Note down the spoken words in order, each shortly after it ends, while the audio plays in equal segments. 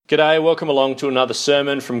G'day, welcome along to another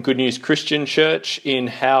sermon from Good News Christian Church in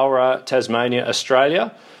Howrah, Tasmania,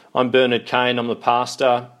 Australia. I'm Bernard Kane, I'm the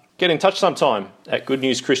pastor. Get in touch sometime at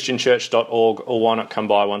goodnewschristianchurch.org or why not come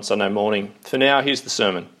by one Sunday morning. For now, here's the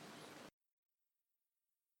sermon.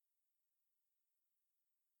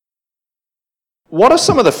 What are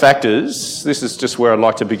some of the factors, this is just where I'd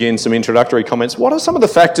like to begin some introductory comments, what are some of the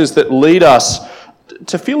factors that lead us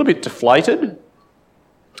to feel a bit deflated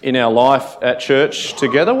in our life at church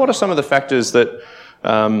together? What are some of the factors that,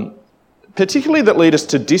 particularly that lead us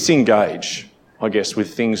to disengage, I guess,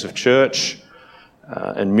 with things of church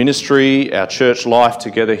and ministry, our church life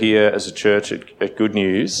together here as a church at Good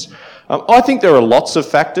News? I think there are lots of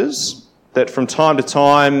factors that from time to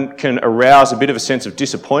time can arouse a bit of a sense of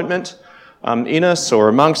disappointment in us or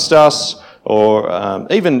amongst us, or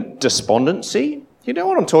even despondency. You know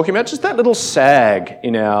what I'm talking about? Just that little sag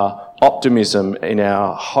in our optimism, in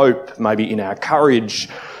our hope, maybe in our courage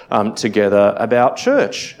together about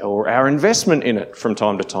church or our investment in it from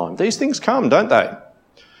time to time. These things come, don't they?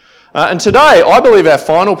 And today, I believe our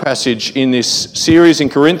final passage in this series in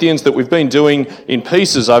Corinthians that we've been doing in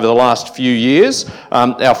pieces over the last few years,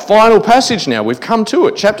 our final passage now, we've come to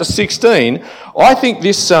it, chapter 16. I think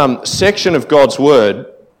this section of God's Word,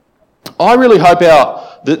 I really hope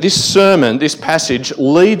that this sermon, this passage,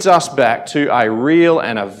 leads us back to a real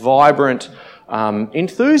and a vibrant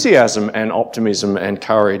enthusiasm and optimism and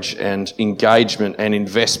courage and engagement and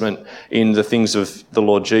investment in the things of the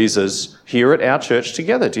Lord Jesus here at our church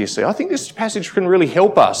together, do you see? I think this passage can really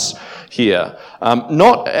help us here.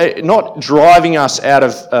 Not driving us out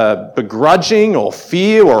of begrudging or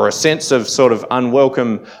fear or a sense of sort of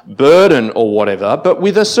unwelcome burden or whatever, but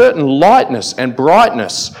with a certain lightness and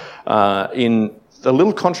brightness in the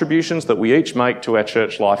little contributions that we each make to our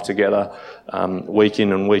church life together week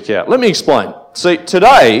in and week out. Let me explain. See,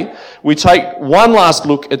 today we take one last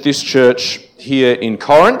look at this church here in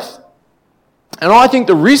Corinth, and I think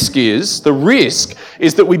the risk is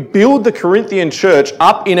that we build the Corinthian church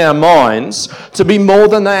up in our minds to be more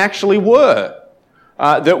than they actually were.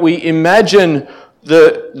 That we imagine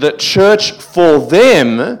the church for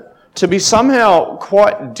them to be somehow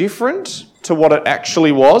quite different to what it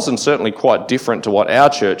actually was, and certainly quite different to what our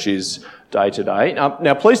church is day to day.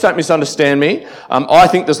 Now, please don't misunderstand me. I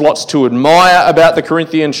think there's lots to admire about the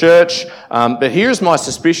Corinthian church, but here's my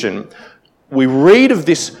suspicion. We read of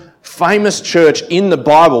this famous church in the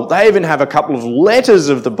Bible. They even have a couple of letters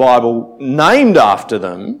of the Bible named after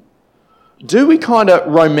them. Do we kind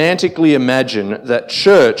of romantically imagine that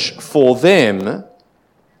church for them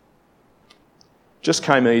just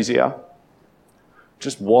came easier,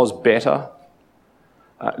 just was better,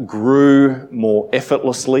 grew more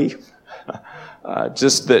effortlessly,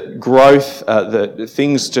 just that growth, that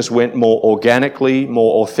things just went more organically,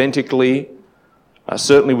 more authentically,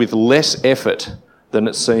 certainly with less effort than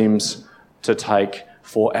it seems to take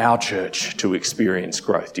for our church to experience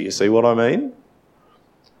growth. Do you see what I mean?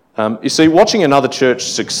 You see, watching another church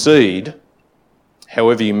succeed,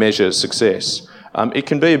 however you measure success, it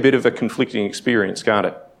can be a bit of a conflicting experience, can't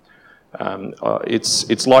it?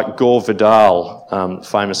 It's like Gore Vidal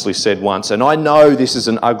famously said once, and I know this is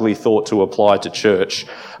an ugly thought to apply to church,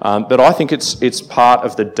 but I think it's part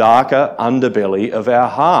of the darker underbelly of our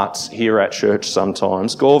hearts here at church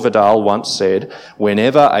sometimes. Gore Vidal once said,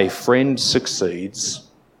 "Whenever a friend succeeds,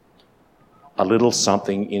 a little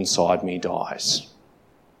something inside me dies."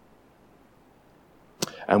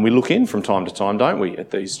 And we look in from time to time, don't we,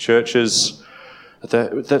 at these churches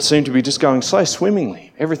that seem to be just going so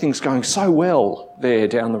swimmingly. Everything's going so well there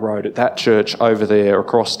down the road at that church over there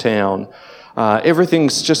across town. Everything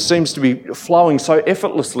just seems to be flowing so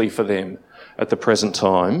effortlessly for them at the present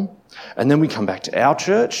time. And then we come back to our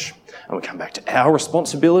church and we come back to our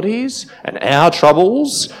responsibilities and our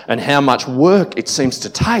troubles and how much work it seems to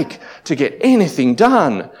take to get anything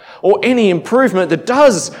done. Or any improvement that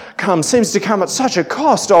does come seems to come at such a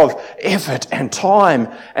cost of effort and time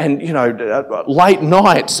and, late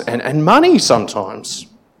nights and money sometimes.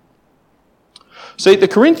 See, the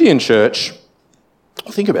Corinthian church,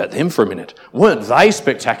 think about them for a minute. Weren't they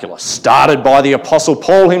spectacular? Started by the Apostle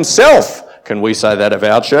Paul himself. Can we say that of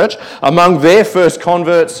our church? Among their first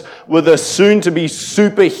converts were the soon-to-be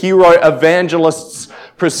superhero evangelists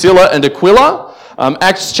Priscilla and Aquila.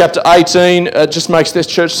 Acts chapter 18 just makes this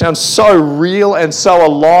church sound so real and so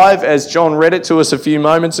alive as John read it to us a few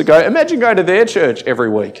moments ago. Imagine going to their church every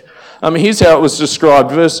week. Here's how it was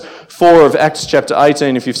described. Verse 4 of Acts chapter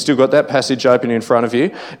 18, if you've still got that passage open in front of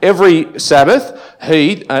you. Every Sabbath,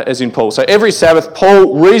 as in Paul, so every Sabbath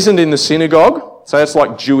Paul reasoned in the synagogue, so that's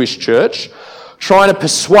like Jewish church, trying to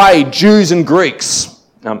persuade Jews and Greeks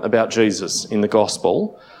about Jesus in the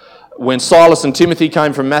gospel. when Silas and Timothy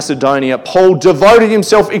came from Macedonia, Paul devoted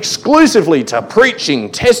himself exclusively to preaching,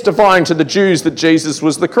 testifying to the Jews that Jesus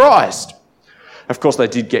was the Christ. Of course, they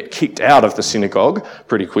did get kicked out of the synagogue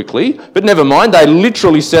pretty quickly, but never mind, they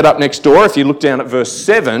literally set up next door. If you look down at verse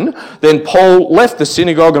 7, then Paul left the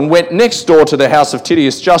synagogue and went next door to the house of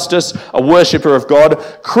Titius Justus, a worshipper of God.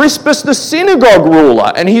 Crispus, the synagogue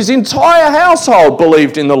ruler, and his entire household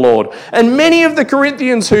believed in the Lord. And many of the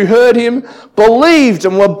Corinthians who heard him believed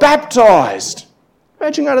and were baptized.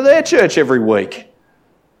 Imagine going to their church every week.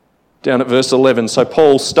 Down at verse 11, so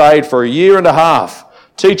Paul stayed for a year and a half,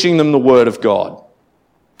 teaching them the word of God.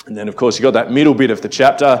 And then, of course, you've got that middle bit of the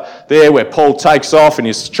chapter there where Paul takes off and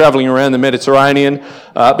is travelling around the Mediterranean.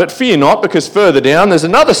 But fear not, because further down there's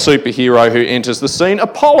another superhero who enters the scene,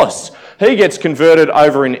 Apollos. He gets converted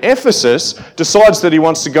over in Ephesus, decides that he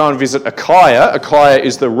wants to go and visit Achaia. Achaia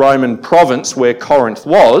is the Roman province where Corinth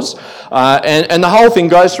was. And the whole thing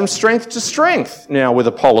goes from strength to strength now with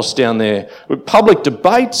Apollos down there. With public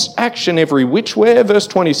debates, action every which way. Verse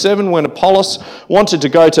 27, when Apollos wanted to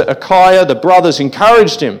go to Achaia, the brothers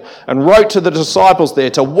encouraged him and wrote to the disciples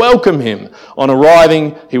there to welcome him. On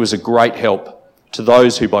arriving, he was a great help to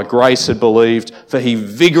those who by grace had believed, for he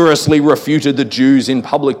vigorously refuted the Jews in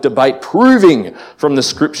public debate, proving from the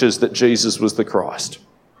scriptures that Jesus was the Christ.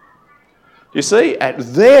 You see, at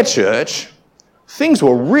their church, things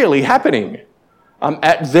were really happening.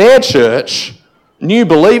 At their church, new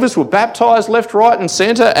believers were baptised left, right and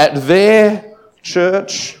centre at their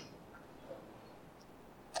church.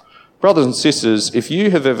 Brothers and sisters, if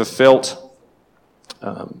you have ever felt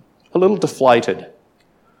a little deflated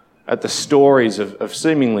at the stories of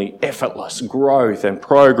seemingly effortless growth and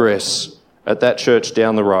progress at that church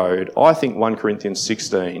down the road, I think 1 Corinthians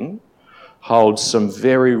 16 holds some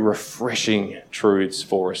very refreshing truths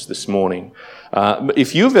for us this morning.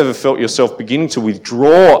 If you've ever felt yourself beginning to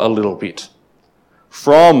withdraw a little bit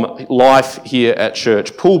from life here at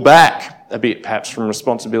church, pull back a bit perhaps from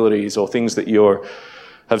responsibilities or things that you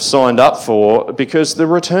have signed up for because the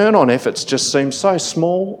return on efforts just seems so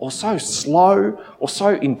small or so slow or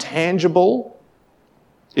so intangible.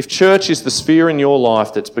 If church is the sphere in your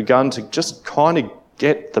life that's begun to just kind of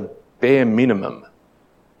get the bare minimum,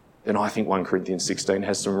 then I think 1 Corinthians 16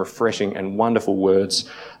 has some refreshing and wonderful words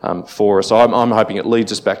for us. I'm hoping it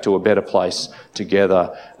leads us back to a better place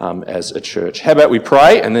together as a church. How about we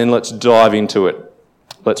pray and then let's dive into it.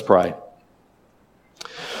 Let's pray.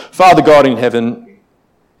 Father God in heaven,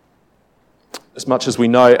 as much as we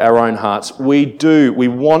know our own hearts, we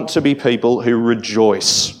want to be people who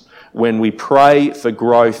rejoice when we pray for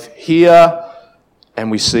growth here and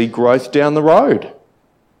we see growth down the road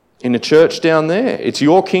in a church down there. It's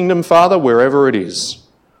your kingdom, Father, wherever it is.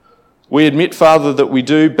 We admit, Father, that we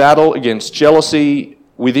do battle against jealousy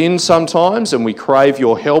within sometimes, and we crave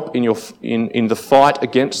your help in the fight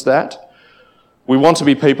against that. We want to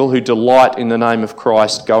be people who delight in the name of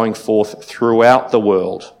Christ going forth throughout the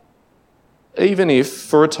world, even if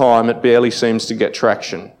for a time it barely seems to get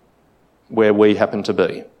traction where we happen to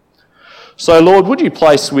be. So, Lord, would you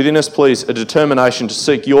place within us, please, a determination to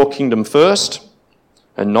seek your kingdom first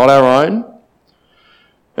and not our own?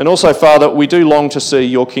 And also, Father, we do long to see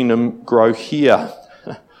your kingdom grow here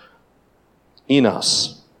in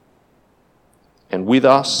us and with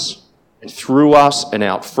us and through us and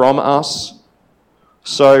out from us.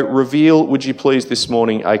 So reveal, would you please, this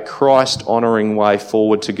morning, a Christ-honouring way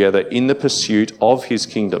forward together in the pursuit of his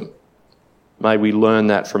kingdom. May we learn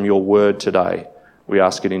that from your word today. We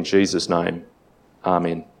ask it in Jesus' name.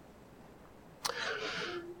 Amen.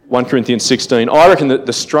 1 Corinthians 16. I reckon that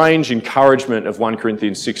the strange encouragement of 1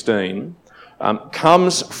 Corinthians 16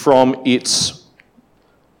 comes from its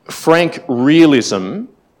frank realism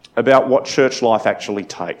about what church life actually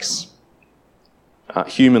takes,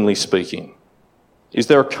 humanly speaking. Is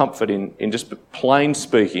there a comfort in just plain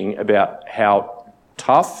speaking about how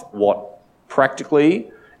tough what practically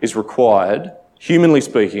is required, humanly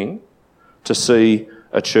speaking, to see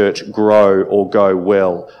a church grow or go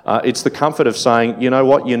well? It's the comfort of saying, you know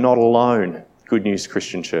what, you're not alone, Good News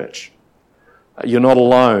Christian Church. You're not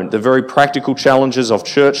alone. The very practical challenges of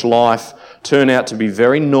church life turn out to be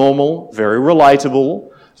very normal, very relatable,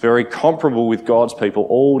 very comparable with God's people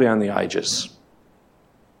all down the ages.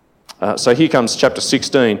 So here comes chapter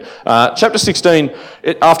 16. Chapter 16,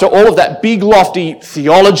 after all of that big lofty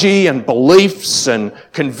theology and beliefs and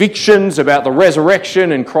convictions about the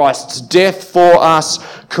resurrection and Christ's death for us,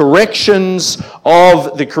 corrections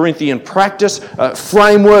of the Corinthian practice,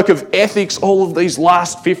 framework of ethics, all of these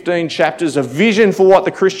last 15 chapters, a vision for what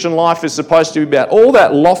the Christian life is supposed to be about, all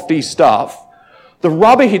that lofty stuff, The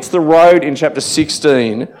rubber hits the road in chapter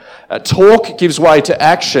 16. Talk gives way to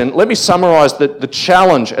action. Let me summarise the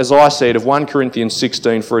challenge, as I see it, of 1 Corinthians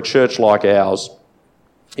 16 for a church like ours.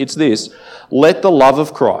 It's this: let the love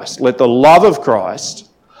of Christ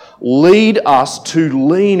lead us to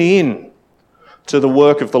lean in to the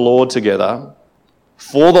work of the Lord together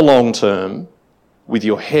for the long term with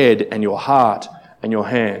your head and your heart and your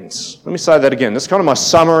hands. Let me say that again. That's kind of my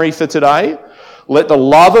summary for today. Let the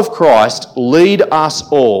love of Christ lead us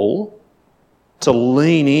all to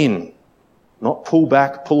lean in, not pull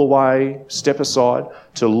back, pull away, step aside,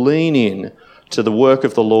 to lean in to the work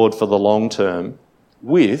of the Lord for the long term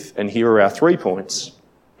with, and here are our 3 points,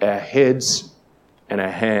 our heads and our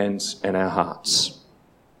hands and our hearts.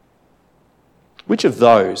 Which of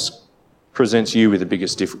those presents you with the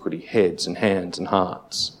biggest difficulty? Heads and hands and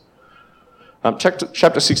hearts.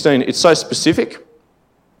 Chapter 16, it's so specific.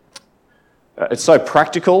 It's so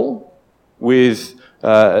practical with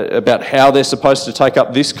about how they're supposed to take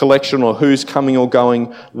up this collection or who's coming or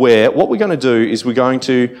going where. What we're going to do is we're going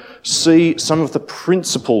to see some of the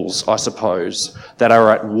principles, I suppose, that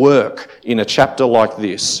are at work in a chapter like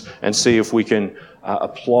this and see if we can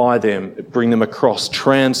apply them, bring them across,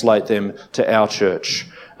 translate them to our church.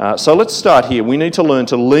 So let's start here. We need to learn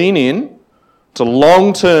to lean in to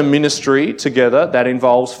long-term ministry together. That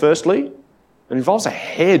involves, firstly, it involves our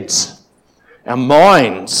heads, our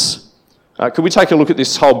minds. Could we take a look at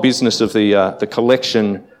this whole business of the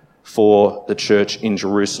collection for the church in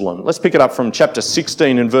Jerusalem? Let's pick it up from chapter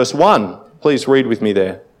 16 and verse 1. Please read with me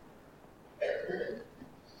there.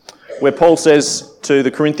 Where Paul says to the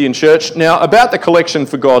Corinthian church, "Now about the collection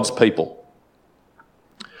for God's people.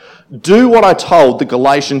 Do what I told the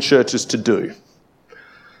Galatian churches to do."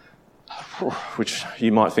 Which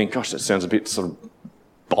you might think, gosh, that sounds a bit sort of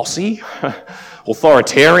bossy,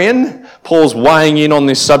 authoritarian. Paul's weighing in on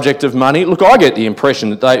this subject of money. Look, I get the impression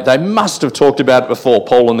that they must have talked about it before,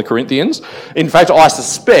 Paul and the Corinthians. In fact, I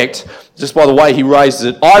suspect, just by the way he raises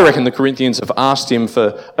it, I reckon the Corinthians have asked him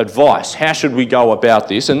for advice. How should we go about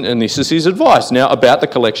this? And this is his advice. Now, about the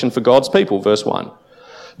collection for God's people, verse 1.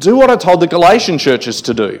 Do what I told the Galatian churches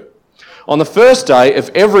to do. On the first day of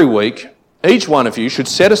every week, each one of you should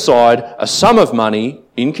set aside a sum of money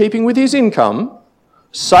in keeping with his income,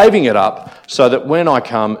 saving it up so that when I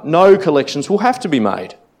come, no collections will have to be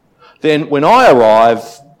made. Then when I arrive,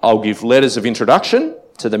 I'll give letters of introduction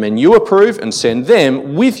to the men you approve and send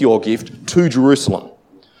them with your gift to Jerusalem.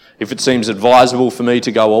 If it seems advisable for me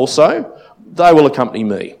to go also, they will accompany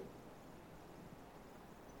me.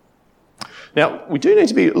 Now, we do need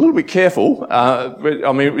to be a little bit careful.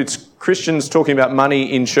 It's Christians talking about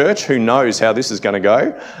money in church. Who knows how this is going to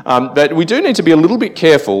go? But we do need to be a little bit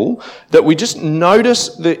careful that we just notice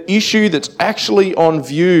the issue that's actually on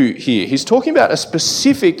view here. He's talking about a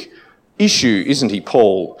specific issue, isn't he,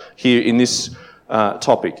 Paul, here in this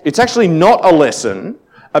topic? It's actually not a lesson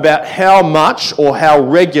about how much or how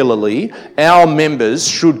regularly our members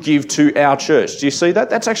should give to our church. Do you see that?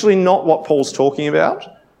 That's actually not what Paul's talking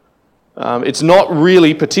about. It's not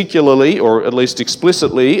really particularly, or at least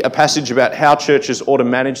explicitly, a passage about how churches ought to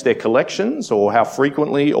manage their collections or how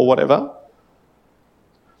frequently or whatever.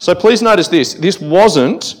 So please notice this. This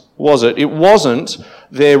wasn't, was it? It wasn't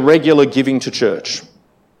their regular giving to church.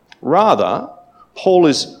 Rather, Paul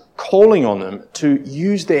is calling on them to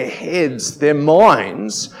use their heads, their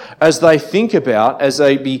minds, as they think about, as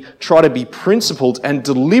they try to be principled and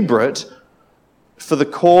deliberate for the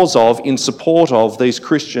cause of, in support of these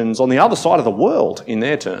Christians on the other side of the world, in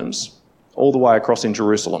their terms, all the way across in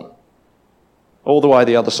Jerusalem, all the way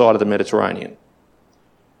the other side of the Mediterranean.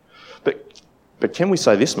 But can we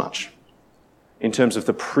say this much in terms of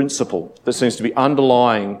the principle that seems to be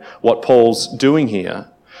underlying what Paul's doing here?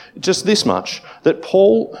 Just this much, that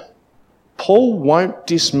Paul won't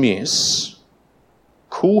dismiss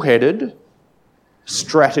cool-headed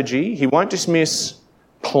strategy. He won't dismiss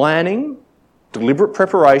planning, deliberate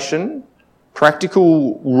preparation,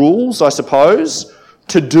 practical rules, I suppose,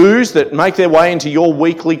 to-dos that make their way into your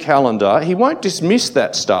weekly calendar. He won't dismiss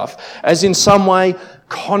that stuff as in some way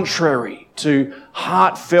contrary to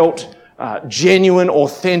heartfelt, genuine,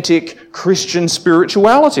 authentic Christian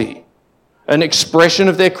spirituality, an expression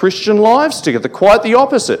of their Christian lives together. Quite the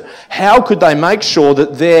opposite. How could they make sure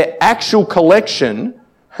that their actual collection,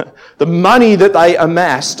 the money that they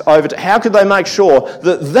amassed how could they make sure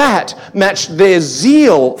that matched their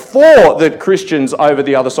zeal for the Christians over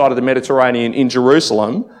the other side of the Mediterranean in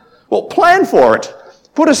Jerusalem? Well, plan for it.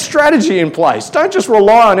 Put a strategy in place. Don't just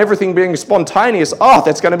rely on everything being spontaneous. Oh,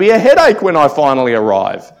 that's going to be a headache when I finally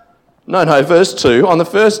arrive. No, verse 2, on the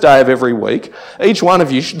first day of every week, each one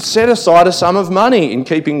of you should set aside a sum of money in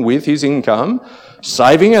keeping with his income,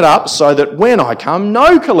 saving it up so that when I come,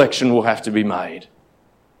 no collection will have to be made.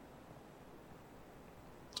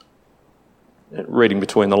 Reading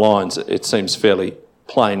between the lines, it seems fairly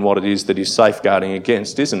plain what it is that he's safeguarding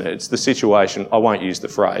against, isn't it? It's the situation, I won't use the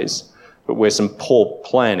phrase, but where some poor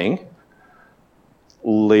planning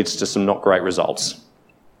leads to some not great results.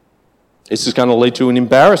 This is going to lead to an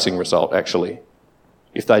embarrassing result, actually,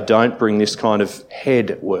 if they don't bring this kind of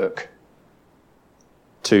head work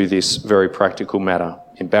to this very practical matter.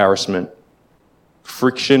 Embarrassment,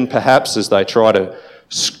 friction perhaps as they try to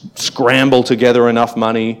scramble together enough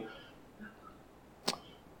money.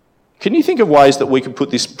 Can you think of ways that we could put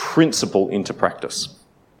this principle into practice?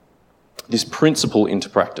 This principle into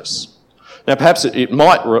practice. Now, perhaps it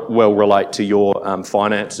might well relate to your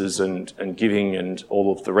finances and giving and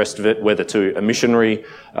all of the rest of it, whether to a missionary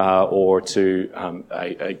or to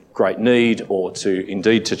a great need or to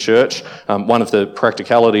indeed to church. One of the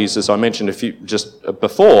practicalities, as I mentioned just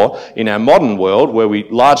before, in our modern world, where we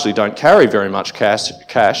largely don't carry very much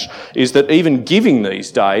cash, is that even giving these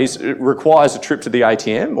days it requires a trip to the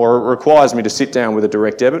ATM, or it requires me to sit down with a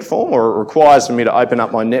direct debit form, or it requires me to open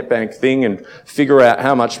up my NetBank thing and figure out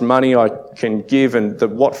how much money I can give and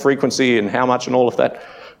what frequency and how much and all of that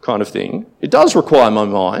kind of thing. It does require my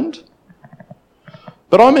mind.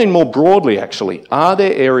 But I mean more broadly, actually, are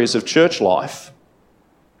there areas of church life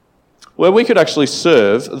where we could actually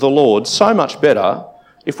serve the Lord so much better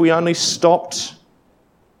if we only stopped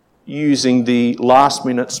using the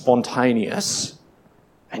last-minute spontaneous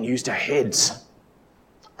and used our heads,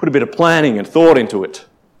 put a bit of planning and thought into it?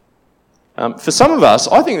 For some of us,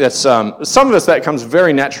 I think that's some of us that comes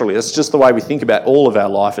very naturally. That's just the way we think about all of our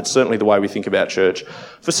life. It's certainly the way we think about church.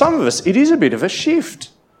 For some of us, it is a bit of a shift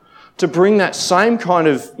to bring that same kind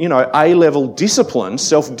of, A-level discipline,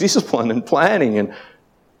 self-discipline and planning and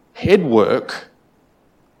head work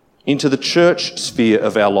into the church sphere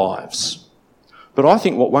of our lives. But I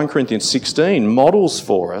think what 1 Corinthians 16 models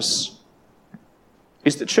for us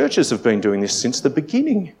is that churches have been doing this since the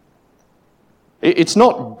beginning. It's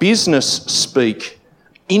not business speak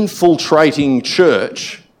infiltrating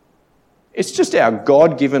church. It's just our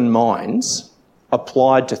God-given minds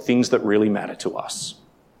applied to things that really matter to us.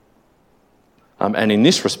 And in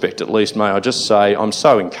this respect, at least, may I just say, I'm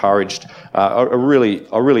so encouraged. I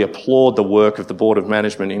really applaud the work of the Board of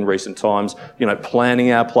Management in recent times, planning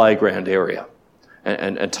our playground area.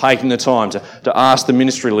 And taking the time to ask the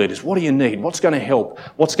ministry leaders, what do you need? What's going to help?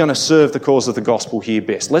 What's going to serve the cause of the gospel here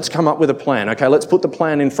best? Let's come up with a plan. Okay, let's put the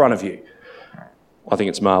plan in front of you. I think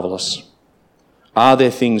it's marvellous. Are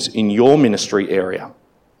there things in your ministry area,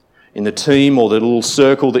 in the team or the little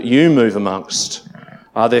circle that you move amongst?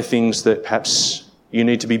 Are there things that perhaps you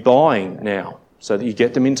need to be buying now so that you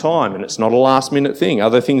get them in time and it's not a last-minute thing?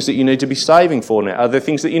 Are there things that you need to be saving for now? Are there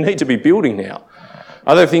things that you need to be building now?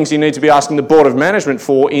 Are there things you need to be asking the Board of Management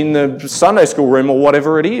for in the Sunday school room or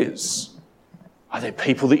whatever it is? Are there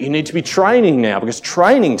people that you need to be training now? Because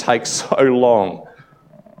training takes so long.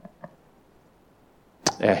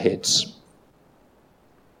 Our heads.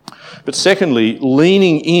 But secondly,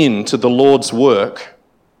 leaning into the Lord's work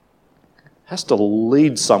has to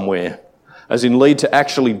lead somewhere, as in lead to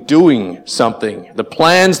actually doing something. The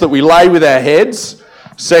plans that we lay with our heads,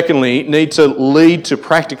 secondly, need to lead to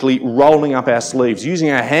practically rolling up our sleeves, using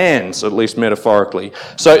our hands, at least metaphorically.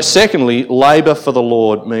 So secondly, labour for the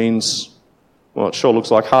Lord means, well, it sure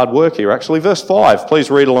looks like hard work here, actually. Verse 5,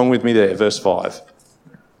 please read along with me there, verse 5.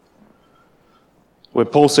 Where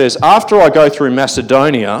Paul says, after I go through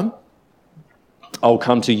Macedonia, I'll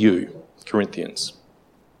come to you, Corinthians.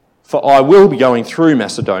 For I will be going through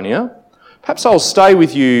Macedonia. Perhaps I'll stay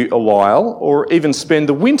with you a while, or even spend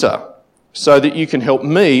the winter, so that you can help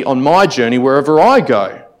me on my journey wherever I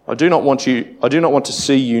go. I do not want to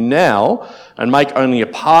see you now and make only a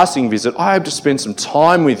passing visit. I hope to spend some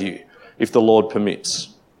time with you, if the Lord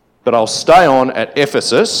permits. But I'll stay on at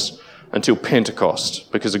Ephesus until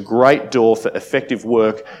Pentecost, because a great door for effective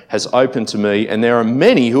work has opened to me, and there are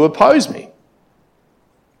many who oppose me.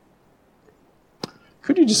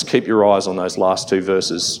 Could you just keep your eyes on those last two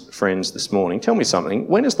verses, friends, this morning? Tell me something.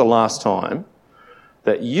 When is the last time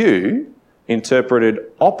that you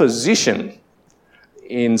interpreted opposition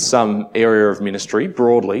in some area of ministry,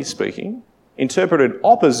 broadly speaking, interpreted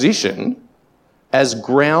opposition as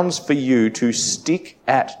grounds for you to stick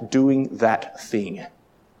at doing that thing?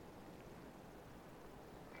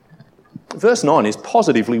 Verse 9 is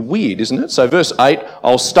positively weird, isn't it? So verse 8,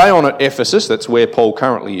 I'll stay on at Ephesus, that's where Paul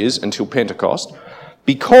currently is, until Pentecost.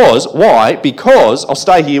 I'll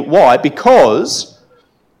stay here. Why? Because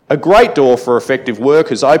a great door for effective work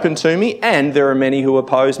has opened to me, and there are many who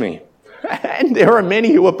oppose me. and there are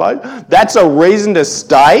many who oppose. That's a reason to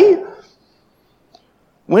stay?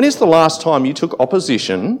 When is the last time you took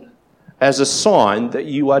opposition as a sign that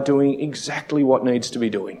you are doing exactly what needs to be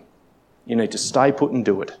doing? You need to stay put and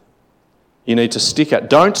do it. You need to stick at.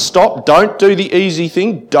 Don't stop. Don't do the easy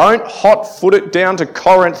thing. Don't hot-foot it down to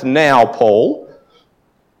Corinth now, Paul,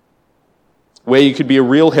 where you could be a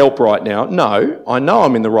real help right now. No, I know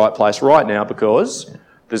I'm in the right place right now because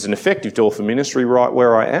there's an effective door for ministry right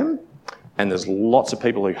where I am, and there's lots of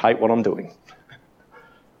people who hate what I'm doing.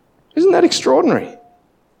 Isn't that extraordinary?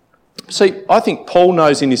 See, I think Paul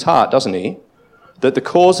knows in his heart, doesn't he, that the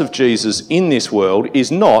cause of Jesus in this world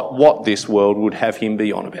is not what this world would have him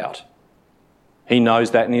be on about. He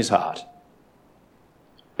knows that in his heart.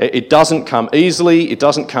 It doesn't come easily, it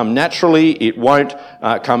doesn't come naturally, it won't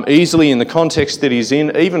come easily in the context that he's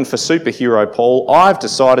in. Even for superhero Paul, I've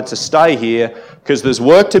decided to stay here because there's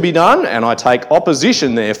work to be done, and I take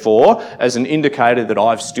opposition, therefore, as an indicator that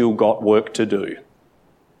I've still got work to do.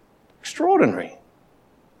 Extraordinary.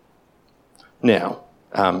 Now,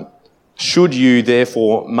 should you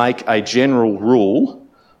therefore make a general rule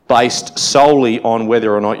based solely on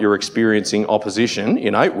whether or not you're experiencing opposition?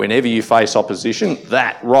 You know, whenever you face opposition,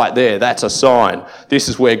 that right there, that's a sign. This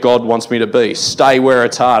is where God wants me to be. Stay where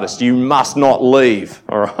it's hardest. You must not leave,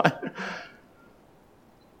 all right?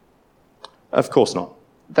 Of course not.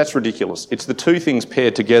 That's ridiculous. It's the two things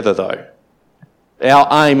paired together, though.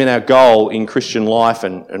 Our aim and our goal in Christian life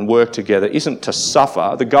and work together isn't to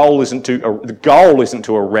suffer. The goal isn't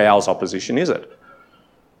to arouse opposition, is it?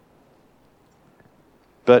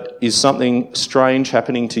 But is something strange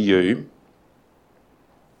happening to you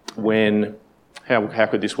when, how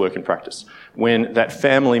could this work in practice? When that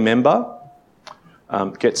family member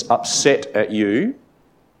gets upset at you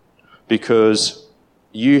because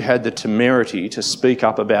you had the temerity to speak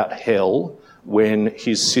up about hell when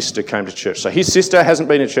his sister came to church. So his sister hasn't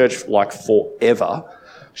been to church like forever.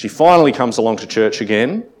 She finally comes along to church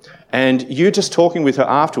again, and you're just talking with her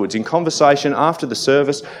afterwards in conversation after the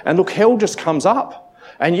service, and look, hell just comes up.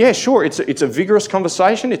 And yeah, sure, it's a vigorous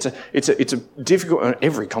conversation. It's a difficult.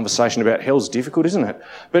 Every conversation about hell is difficult, isn't it?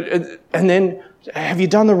 But and then, have you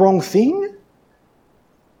done the wrong thing?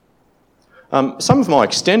 Some of my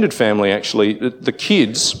extended family, actually, the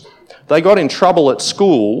kids, they got in trouble at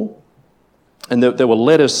school, and there were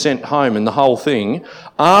letters sent home and the whole thing,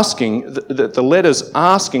 asking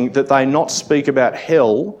that they not speak about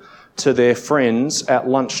hell to their friends at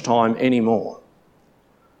lunchtime anymore.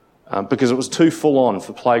 Because it was too full on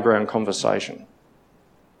for playground conversation.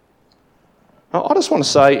 Now, I just want to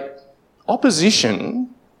say,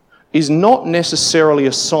 opposition is not necessarily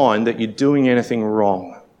a sign that you're doing anything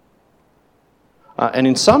wrong. And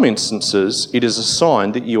in some instances, it is a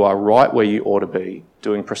sign that you are right where you ought to be,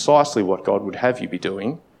 doing precisely what God would have you be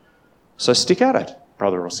doing. So stick at it,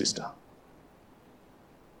 brother or sister.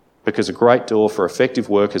 Because a great door for effective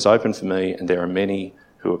work is open for me, and there are many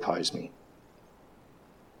who oppose me.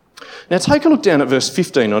 Now take a look down at verse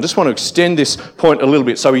 15. I just want to extend this point a little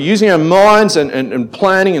bit. So we're using our minds and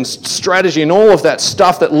planning and strategy and all of that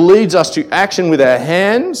stuff that leads us to action with our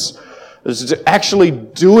hands. It's actually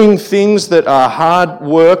doing things that are hard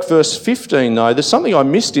work. Verse 15, though, there's something I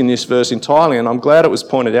missed in this verse entirely, and I'm glad it was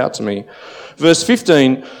pointed out to me. Verse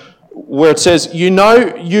 15, where it says,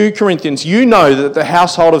 you Corinthians, you know that the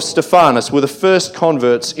household of Stephanas were the first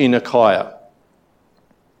converts in Achaia,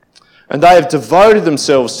 and they have devoted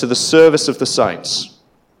themselves to the service of the saints.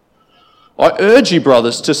 I urge you,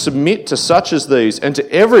 brothers, to submit to such as these and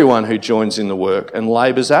to everyone who joins in the work and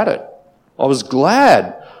labours at it. I was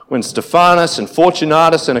glad when Stephanas and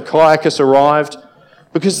Fortunatus and Achaicus arrived,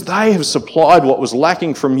 because they have supplied what was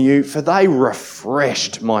lacking from you, for they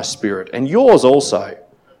refreshed my spirit, and yours also.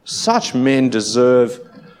 Such men deserve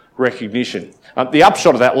recognition. The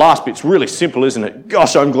upshot of that last bit's really simple, isn't it?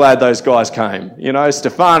 Gosh, I'm glad those guys came. You know,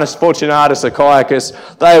 Stephanas, Fortunatus,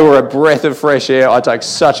 Achaicus, they were a breath of fresh air. I take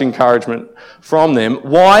such encouragement from them.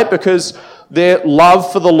 Why? Because their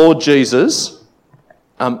love for the Lord Jesus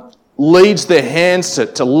leads their hands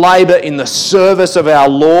to labour in the service of our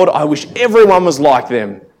Lord. I wish everyone was like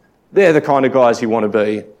them. They're the kind of guys you want to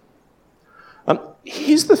be.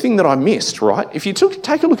 Here's the thing that I missed, right? If you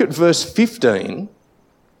take a look at verse 15,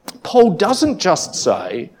 Paul doesn't just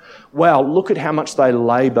say, wow, look at how much they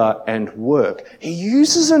labour and work. He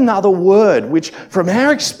uses another word, which from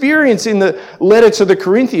our experience in the letter to the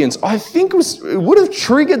Corinthians, I think it would have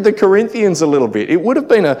triggered the Corinthians a little bit. It would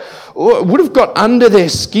have got under their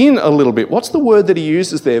skin a little bit. What's the word that he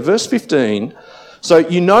uses there? Verse 15. So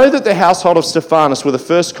you know that the household of Stephanas were the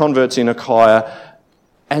first converts in Achaia,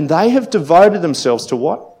 and they have devoted themselves to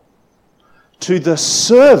what? to the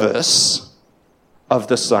service of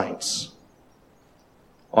the saints.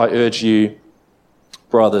 I urge you,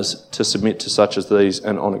 brothers, to submit to such as these,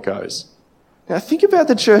 and on it goes. Now think about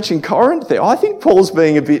the church in Corinth there. I think Paul's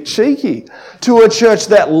being a bit cheeky to a church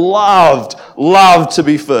that loved to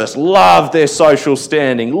be first, loved their social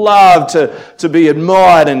standing, loved to be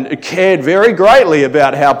admired and cared very greatly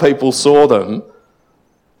about how people saw them.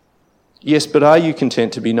 Yes, but are you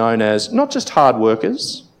content to be known as not just hard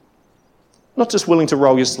workers, not just willing to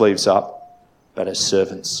roll your sleeves up, but as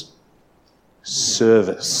servants?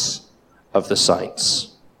 Service of the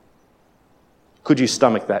saints. Could you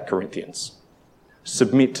stomach that, Corinthians?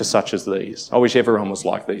 Submit to such as these. I wish everyone was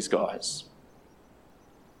like these guys.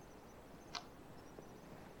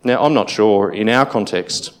 Now, I'm not sure in our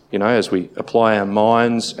context, as we apply our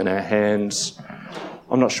minds and our hands,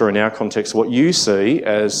 I'm not sure in our context what you see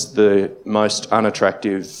as the most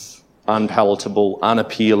unattractive, unpalatable,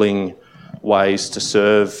 unappealing ways to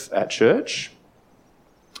serve at church.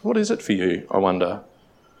 What is it for you, I wonder?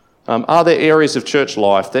 Are there areas of church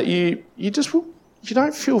life that you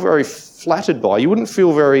don't feel very flattered by? You wouldn't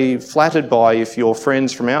feel very flattered by if your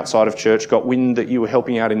friends from outside of church got wind that you were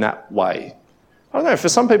helping out in that way. I don't know, for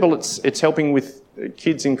some people it's helping with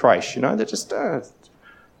kids in creche, they're just, they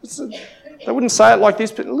wouldn't say it like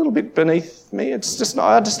this, but a little bit beneath me. It's just,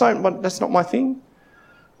 that's not my thing.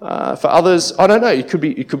 For others, I don't know, it could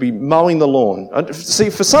be mowing the lawn. See,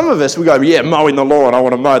 for some of us, we go, yeah, mowing the lawn, I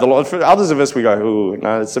want to mow the lawn. For others of us, we go, ooh,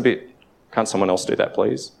 no, it's a bit, can't someone else do that,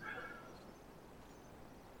 please?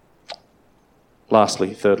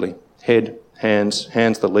 Lastly, thirdly, head, hands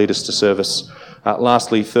that lead us to service.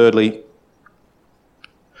 Lastly, thirdly,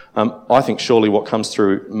 I think surely what comes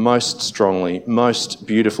through most strongly, most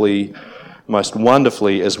beautifully, most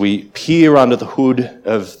wonderfully as we peer under the hood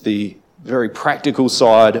of the very practical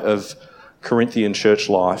side of Corinthian church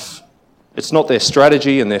life. It's not their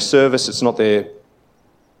strategy and their service, it's not their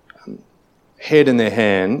head and their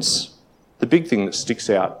hands. The big thing that sticks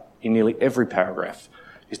out in nearly every paragraph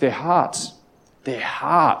is their hearts. Their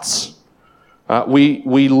hearts.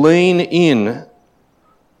 We lean in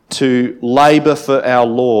to labour for our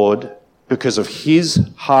Lord because of his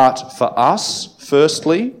heart for us,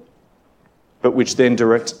 firstly, but which then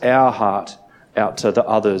directs our heart out to the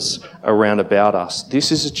others around about us.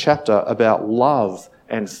 This is a chapter about love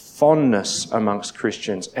and fondness amongst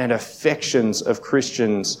Christians and affections of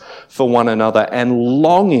Christians for one another and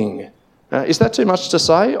longing. Is that too much to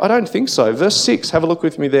say? I don't think so. Verse 6, have a look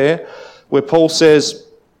with me there, where Paul says,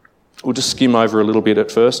 we'll just skim over a little bit at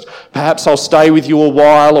first. Perhaps I'll stay with you a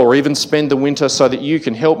while or even spend the winter so that you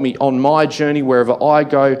can help me on my journey wherever I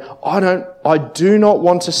go. I do not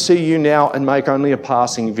want to see you now and make only a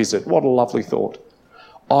passing visit. What a lovely thought.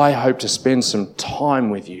 I hope to spend some time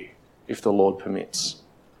with you if the Lord permits.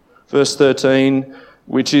 Verse 13,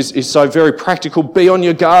 which is so very practical. Be on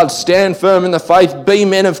your guard, stand firm in the faith, be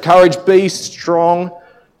men of courage, be strong.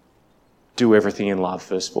 Do everything in love,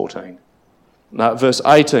 verse 14. Verse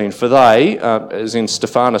 18, for they, as in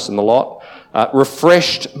Stephanus and the lot,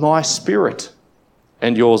 refreshed my spirit,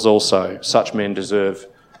 and yours also. Such men deserve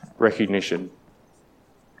recognition.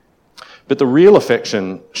 But the real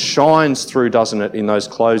affection shines through, doesn't it, in those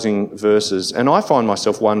closing verses. And I find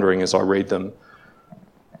myself wondering as I read them,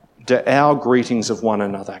 do our greetings of one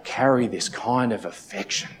another carry this kind of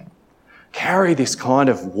affection? Carry this kind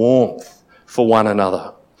of warmth for one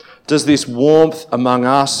another? Does this warmth among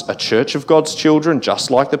us, a church of God's children,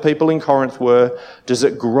 just like the people in Corinth were, does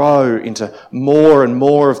it grow into more and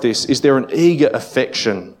more of this? Is there an eager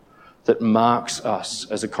affection that marks us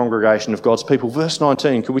as a congregation of God's people? Verse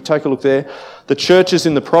 19, could we take a look there? The churches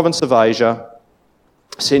in the province of Asia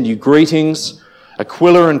send you greetings.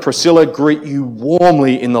 Aquila and Priscilla greet you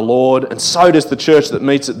warmly in the Lord, and so does the church that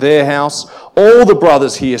meets at their house. All the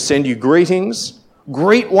brothers here send you greetings.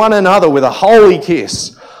 Greet one another with a holy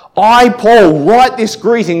kiss. I, Paul, write this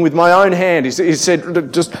greeting with my own hand. He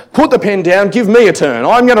said, just put the pen down, give me a turn.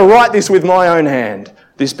 I'm going to write this with my own hand.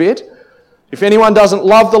 This bit. If anyone doesn't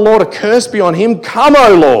love the Lord, a curse be on him. Come,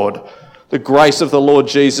 O Lord. The grace of the Lord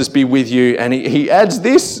Jesus be with you. And he adds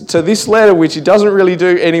this to this letter, which he doesn't really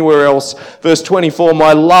do anywhere else. Verse 24,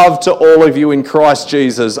 my love to all of you in Christ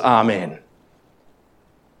Jesus. Amen.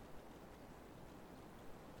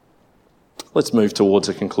 Let's move towards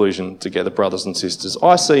a conclusion together, brothers and sisters.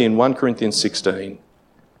 I see in 1 Corinthians 16,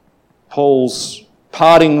 Paul's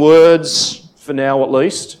parting words, for now at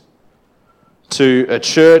least, to a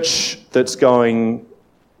church that's going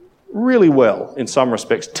really well in some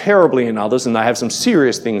respects, terribly in others, and they have some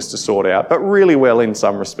serious things to sort out, but really well in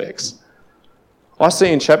some respects. I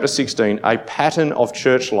see in chapter 16 a pattern of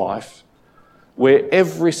church life where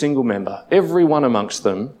every single member, everyone amongst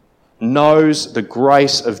them, knows the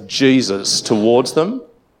grace of Jesus towards them,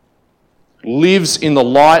 lives in the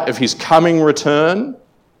light of his coming return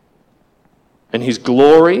and his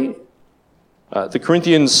glory. The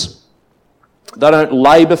Corinthians, they don't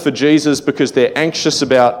labour for Jesus because they're anxious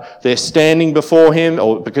about their standing before him,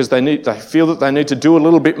 or because they feel that they need to do a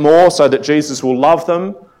little bit more so that Jesus will love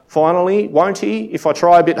them finally, won't he, if I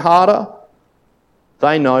try a bit harder?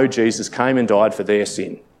 They know Jesus came and died for their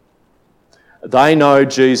sin. They know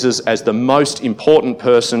Jesus as the most important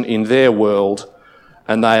person in their world,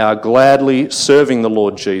 and they are gladly serving the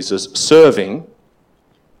Lord Jesus, serving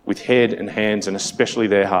with head and hands and especially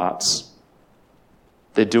their hearts.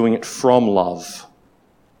 They're doing it from love,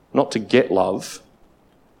 not to get love.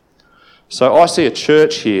 So I see a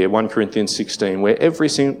church here, 1 Corinthians 16, where every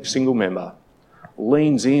single member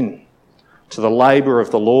leans in to the labour of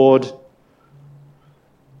the Lord,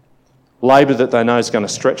 labour that they know is going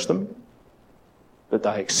to stretch them, that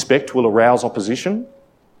they expect will arouse opposition,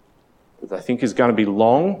 that they think is going to be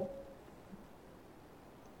long.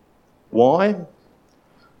 Why?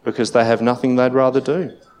 Because they have nothing they'd rather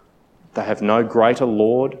do. They have no greater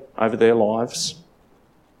Lord over their lives.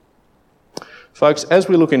 Folks, as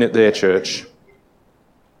we're looking at their church,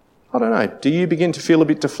 I don't know, do you begin to feel a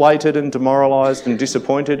bit deflated and demoralised and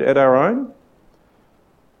disappointed at our own?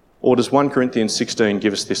 Or does 1 Corinthians 16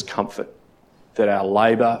 give us this comfort that our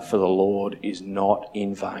labour for the Lord is not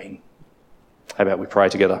in vain? How about we pray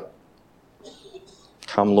together?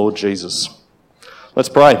 Come, Lord Jesus. Let's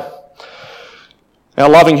pray. Our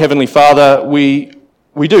loving Heavenly Father, we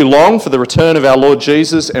do long for the return of our Lord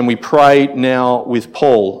Jesus, and we pray now with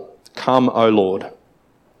Paul, come, O Lord.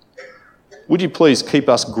 Would you please keep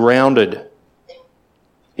us grounded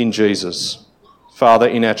in Jesus, Father,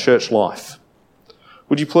 in our church life?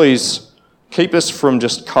 Would you please keep us from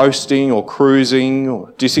just coasting or cruising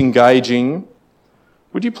or disengaging?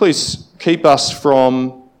 Would you please keep us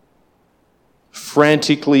from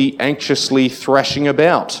frantically, anxiously thrashing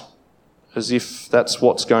about as if that's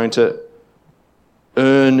what's going to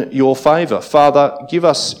earn your favour? Father, give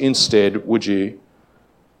us instead, would you,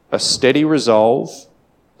 a steady resolve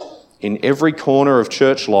in every corner of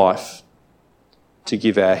church life to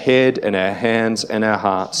give our head and our hands and our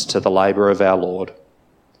hearts to the labour of our Lord.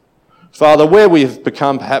 Father, where we've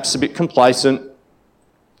become perhaps a bit complacent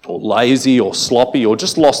or lazy or sloppy or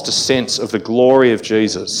just lost a sense of the glory of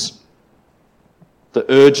Jesus, the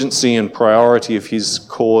urgency and priority of his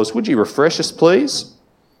cause, would you refresh us, please?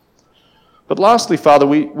 But lastly, Father,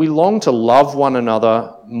 we long to love one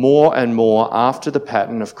another more and more after the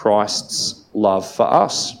pattern of Christ's love for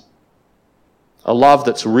us. A love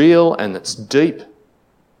that's real and that's deep,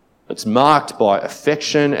 that's marked by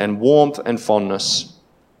affection and warmth and fondness.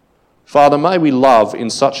 Father, may we love in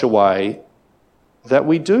such a way that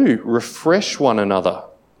we do refresh one another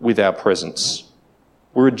with our presence.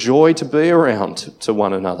 We're a joy to be around to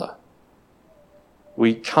one another.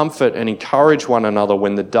 We comfort and encourage one another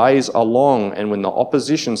when the days are long and when the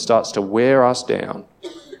opposition starts to wear us down.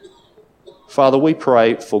 Father, we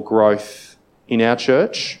pray for growth in our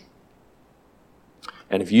church.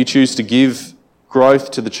 And if you choose to give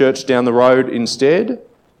growth to the church down the road instead,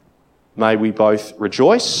 may we both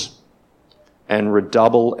rejoice and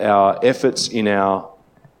redouble our efforts in our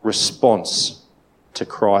response to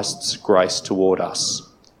Christ's grace toward us.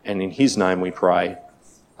 And in his name we pray,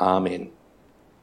 Amen.